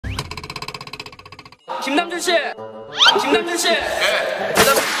김남준 씨. 김남준 씨. 예.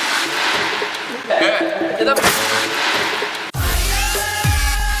 대답. 예. 대답.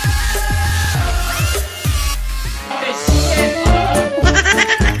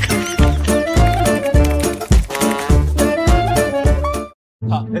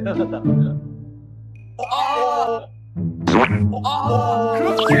 됐다.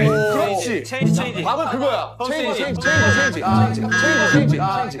 그렇지. 체인지. 답은 그거야. 체인지.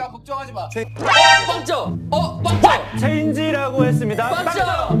 걱정하지 마. 빵점. 빵점. 체인지라고 했습니다.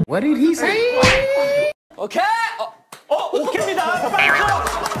 빵점. What did he say? 오케이. 오케이입니다. 빵점.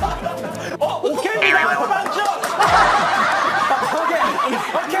 오케이입니다. 빵점. 오케이.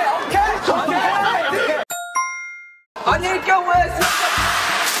 아닐 경우에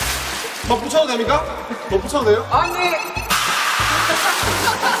더 붙여도 됩니까? 더 붙여도 돼요? 아니.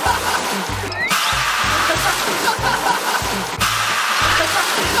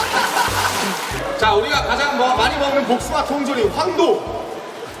 자, 우리가 가장 많이 먹는 복숭아 통조림 황도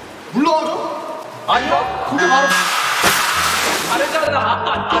물러가죠? 아니요. 그게 바로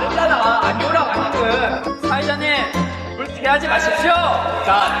다르잖아. 아니오랑 아니는. 사회자님, 물 피하지 마십시오.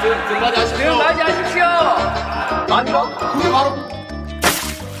 자, 등 맞이하십시오. 아니요. 그게 바로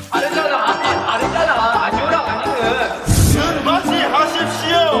다르잖아. 아니오랑 아니는. 등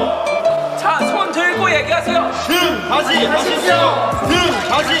맞이하십시오. 자, 손 들고 얘기하세요. 등 맞이하십시오. 등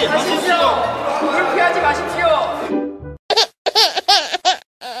맞이하십시오. 물 피하지 마십시오.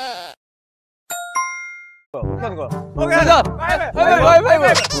 어떻게 하는 거야? 오케이, 가자!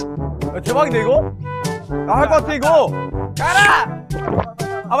 가위바위보! 대박인데, 이거? 할 것 같아, 이거! 가라!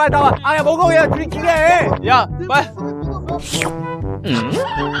 빨리 나와! 야, 먹어, 그냥 길게 해! 야, 빨리!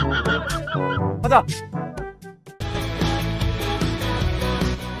 가자!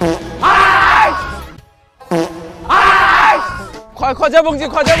 과자 봉지!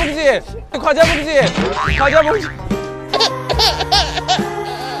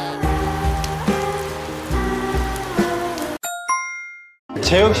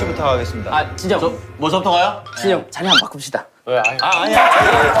 재영 씨부터 가겠습니다. 아, 진짜. 뭐부터 가요? 진영, 자리 한번 바꿉시다. 왜? 아니야.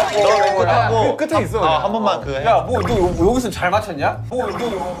 너 왼쪽 하고 끝에 있어. 한 번만 그 해. 야, 너 여기서 잘 맞췄냐? 형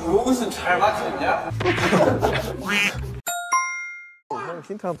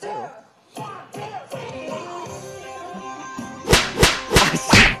힌트 한번 써요.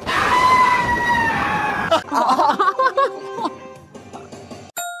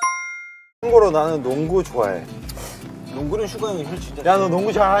 참고로 나는 농구 좋아해. 농구는 슈가 형이 진짜. 야, 너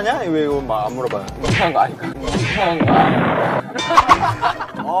농구 잘하냐? 왜 이거 막 안 물어봐요? 이상한 거 아니까. 이상한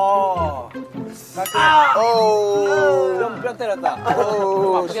거. 뼈 때렸다.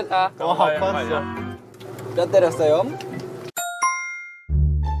 아프겠다. 아팠어. 뼈 때렸어요.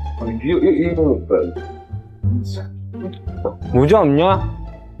 모자 없냐?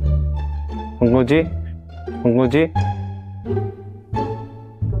 본 거지?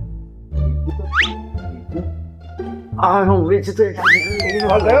 아, 형, 우리 진짜 얘기 좀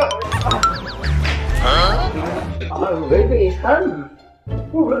할래요? 왜 이렇게 사람이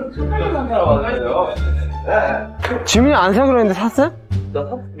왜 착하게만 살아왔어요? 지민이 안 사기로 했는데 샀어? 나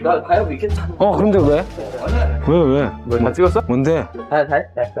가위바위보 있겠다. 근데 왜? 왜? 다 찍었어? 뭔데? 다.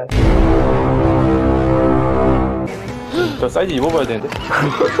 저 사이즈 입어봐야 되는데.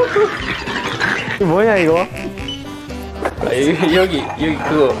 이거 뭐냐 이거? 여기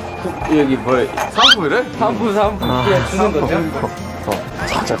그거 여기 뭐야? 상품이래? 사은품 그냥 주는 거죠?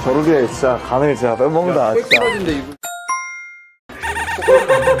 진짜 저러게 진짜 간을 진짜 빼먹는다 진짜. 떨어진데 이거.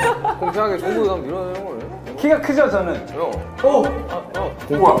 공평하게 송구랑 밀어내는 거예요. 키가 크죠 저는?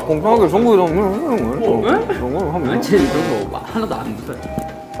 공평하게 송구랑 밀어내는 거예요. 왜? 그런 거 하면 쟤 그런 거 하나도 안 무서워.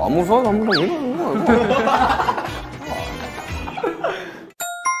 안 무서워? 한 번도 밀어내는 거야.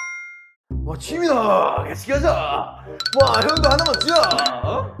 와, 지민아, 같이 가자. 와, 형도 하나만 주자.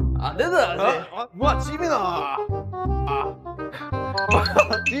 안 된다. 와, 지민아.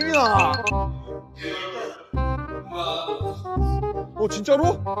 지민아.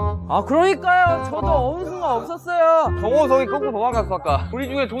 진짜로? 아 그러니까요. 저도 어느 순간 없었어요. 정호석이 거꾸로 도망갔어 아까. 우리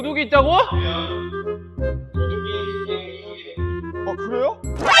중에 도둑이 있다고? 그래요?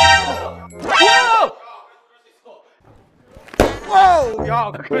 와우!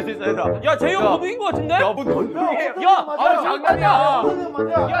 야, 그럴 수 있어, 얘들아. 야 재영 도둑인 거 같은데? 야, 뭐 도둑이야? 야 장난이야. 야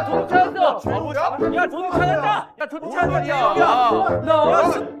도둑 찾았어. 야 도둑 찾았다. 야 도둑 찾았다. 야 나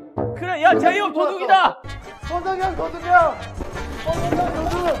왔어. 그래 야 재영 도둑이다. 선상형 도둑이야.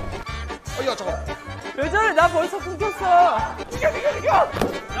 야, 잠깐. 왜 저래? 나 벌써 끊겼어.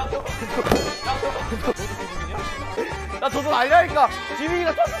 나 도둑 아니라니까.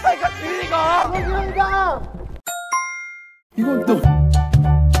 지민이가 떴다니까, 지민이가. 선상형이다. 이건 또.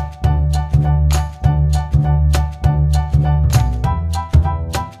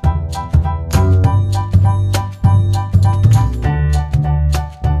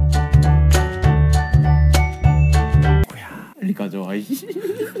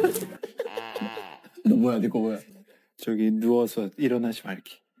 너 뭐야? 네 거 뭐야? 저기 누워서 일어나지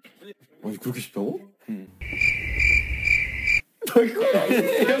말기. 아니 그렇게 쉽다고? 응. 너 이거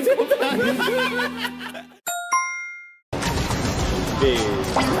연습 못하는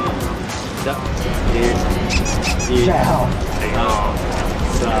시작. 1, 2, 3,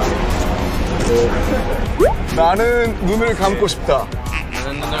 4, 5. 나는 눈을 감고 싶다.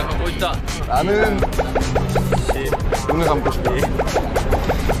 나는 눈을 감고 있다. 나는 눈을 감고 싶다.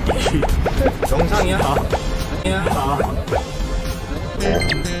 정상이야?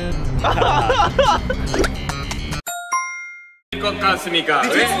 것 같습니까?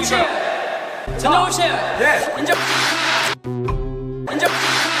 진정호 씨! 진정호 씨! 예! 인정! 인정!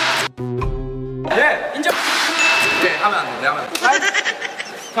 예! 인정! 네, 하면 안 돼, 하면 안 돼.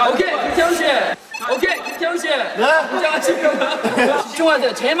 자, 오케이, 김태훈 씨! 오케이, 김태훈 씨! 네?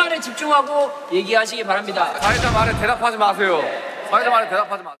 집중하세요. 제 말에 집중하고 얘기하시기 바랍니다. 사회자 말에 대답하지 마세요. 사회자 말에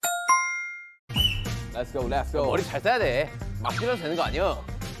대답하지 마세요. Let's go, let's go. 머리 잘 써야 돼. 막 뛰어도 되는 거 아니야.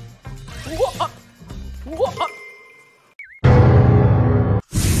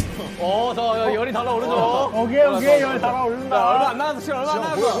 저 열이 달아오르죠. 오케이, 열 달아오른다. 얼마 안 남았어, 지금 얼마 안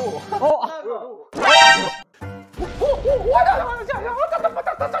남았어.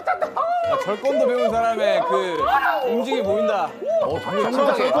 절권도 배운 사람의 그 움직임이 보인다. 정말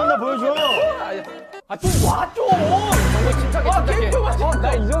절권도 보여줘. 좀 와, 좀. 정말 침착해.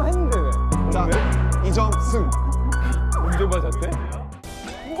 나 이 점 했는데 왜? 자, 2점 승. 언제 맞았대?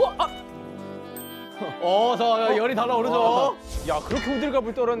 저 열이 달아오르죠. 야, 그렇게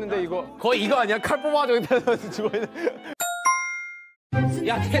호들갑을 떨었는데 이거 거의 이거 아니야? 칼 뽑아가지고 여기다 죽어있는.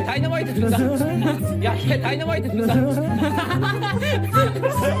 야, 걔 다이너마이트 준다. 야, 걔 다이너마이트 준다.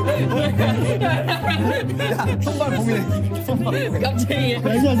 손발 고민해. 손발. 깜짝이야.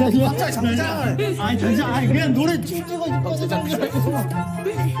 잠시만. 아니 그냥 노래 쭉 찍어 싶어서 잠시만.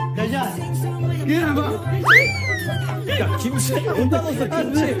 그냥 봐. 야, 김치 어디다 넣었어,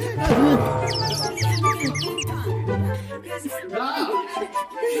 김치.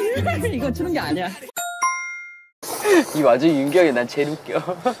 이거 추는 게 아니야. 이 와중에 윤경이 난 제일 웃겨.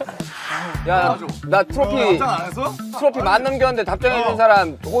 야, 나 트로피 안 했어? 트로피 만 넘겼는데 답장해준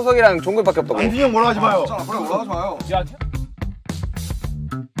사람 호석이랑 종근밖에 없다고. 안준이 형 뭐라 하지 마요. 그래, 올라가지 마요. 야,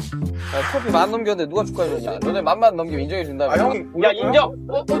 트로피 만 넘겼는데 누가 축하해줬냐? 너네 만만 넘기면 인정해준다며. 야, 인정.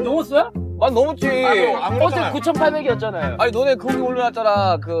 넘었어요? 만 넘었지. 어제 9,800이었잖아요. 아니, 너네 거기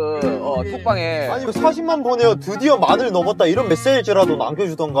올려놨잖아. 톡방에. 아니 그 사진만 보내요. 드디어 만을 넘었다 이런 메시지라도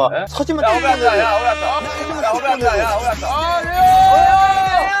남겨주던가. 네? 사진만 야, 오랐다.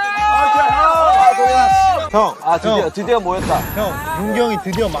 형, 드디어 모였다. 형, 윤경이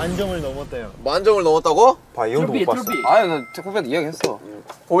드디어 만점을 넘었대요. 만점을 넘었다고? 봐, 이 형도 못 봤어. 아니, 나 호비한테 이야기했어.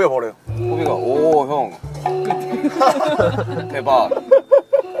 호비가 뭐래요? 호비가, 오, 형. 대박.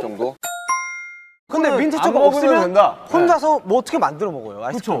 정도? 근데 민트초코 없으면 된다. 혼자서 뭐 어떻게 만들어 먹어요?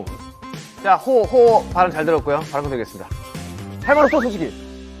 그렇죠. 자, 호 발음 잘 들었고요. 발음 드리겠습니다. 할머니 또 솔직히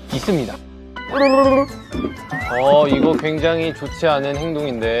있습니다. 이거 굉장히 좋지 않은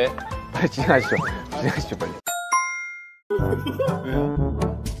행동인데. 빨리 진행하시죠. 빨리.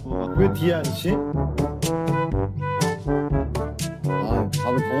 왜 뒤에 앉지? 아,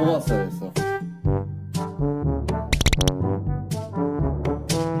 밥을 더 먹었어야 했어.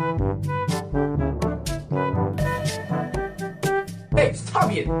 Hey, stop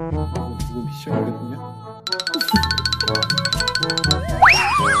it! 이거 미션이거든요?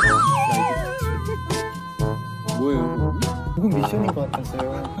 뭐예요? 이건 미션인 것 같아서요.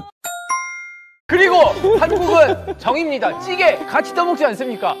 그리고 한국은 정입니다. 찌개 같이 떠먹지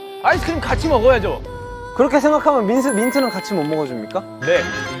않습니까? 아이스크림 같이 먹어야죠. 그렇게 생각하면 민트는 같이 못 먹어줍니까? 네.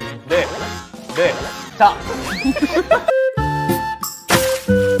 자.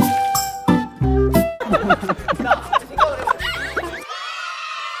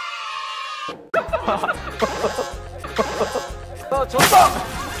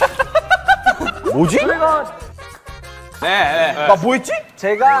 뭐지? 네. 나 뭐 했지?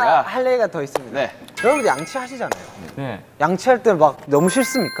 제가 할 얘기가 더 있습니다. 네. 여러분들 양치하시잖아요. 네. 양치할 때 막 너무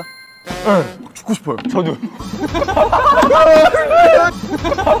싫습니까? 죽고 싶어요. 저도.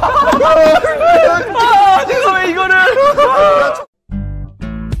 제가 왜 이거를?